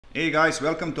Hey guys,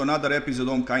 welcome to another episode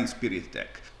on Kind Spirit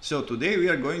Tech. So today we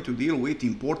are going to deal with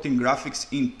importing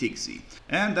graphics in Tikz,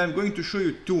 and I'm going to show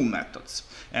you two methods.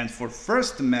 And for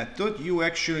first method you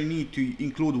actually need to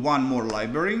include one more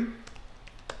library.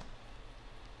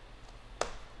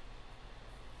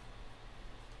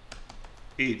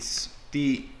 It's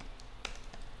the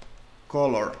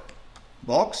color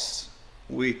box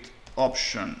with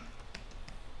option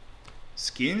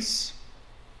skins,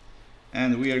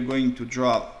 and we are going to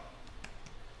draw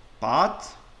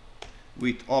path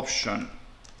with option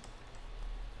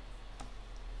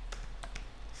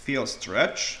fill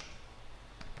stretch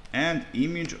and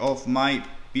image of my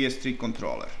PS3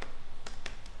 controller.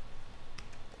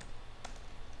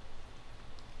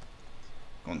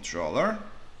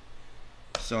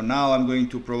 So now I'm going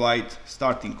to provide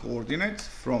starting coordinates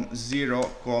from 0,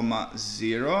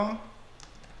 0.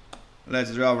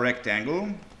 Let's draw a rectangle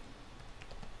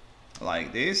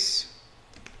like this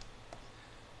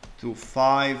to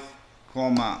 5,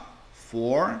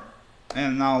 4,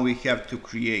 and now we have to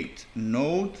create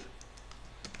node.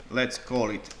 Let's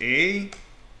call it A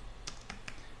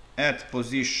at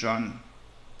position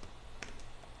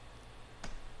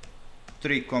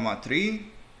 3, 3,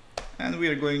 and we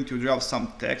are going to draw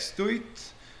some text to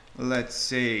it. Let's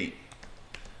say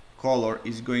color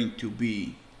is going to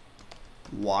be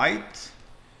white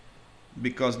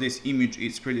because this image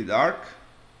is pretty dark.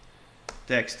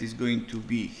 Text is going to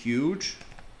be huge,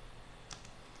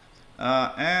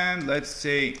 and let's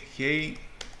say hey,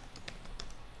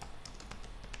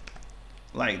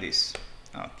 like this.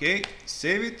 Okay,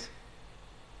 save it,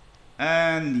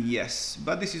 and yes,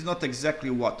 but this is not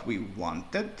exactly what we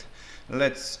wanted.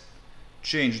 Let's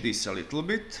change this a little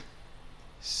bit.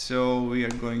 So we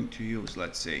are going to use,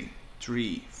 let's say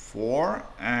 3, 4,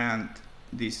 and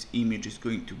this image is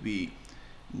going to be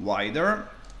wider.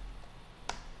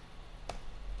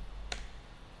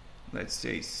 Let's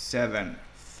say 7,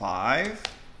 5,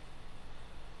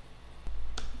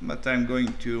 but I'm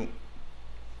going to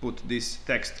put this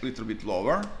text a little bit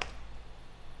lower.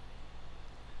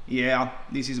 Yeah,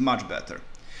 this is much better.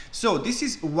 So this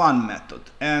is one method,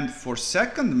 and for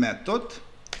second method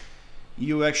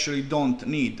you actually don't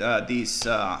need this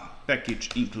package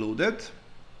included.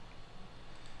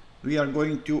 We are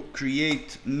going to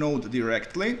create node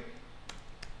directly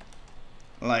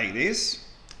like this.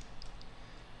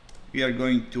 We are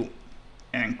going to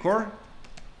anchor,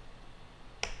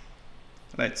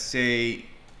 let's say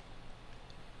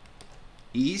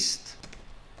east,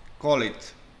 call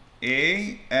it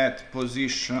A at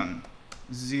position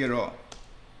 0,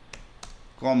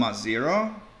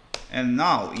 0, and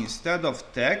now instead of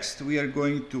text we are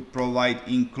going to provide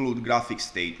include graphic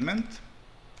statement.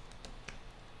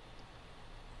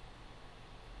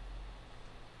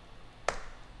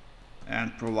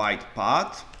 And provide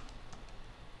path.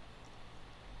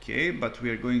 Okay, but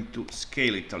we are going to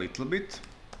scale it a little bit.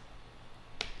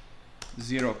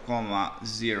 0,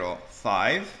 0,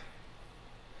 5.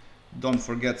 Don't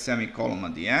forget semicolon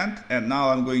at the end. And now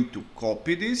I'm going to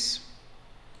copy this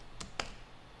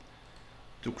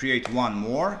to create one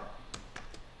more.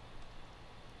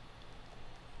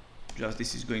 Just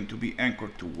this is going to be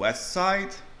anchored to west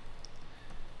side.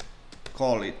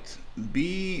 Call it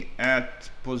B at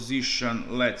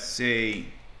position, let's say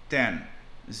 10,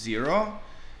 0.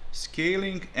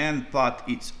 Scaling and path,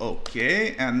 it's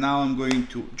okay. And now I'm going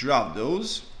to drop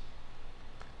those.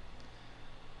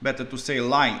 Better to say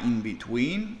line in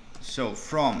between. So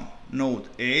from node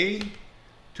A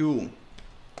to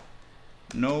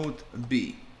node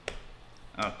B.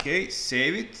 Okay,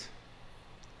 save it.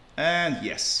 And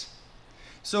yes.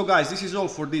 So guys, this is all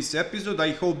for this episode.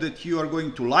 I hope that you are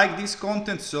going to like this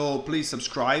content, so please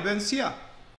subscribe and see ya.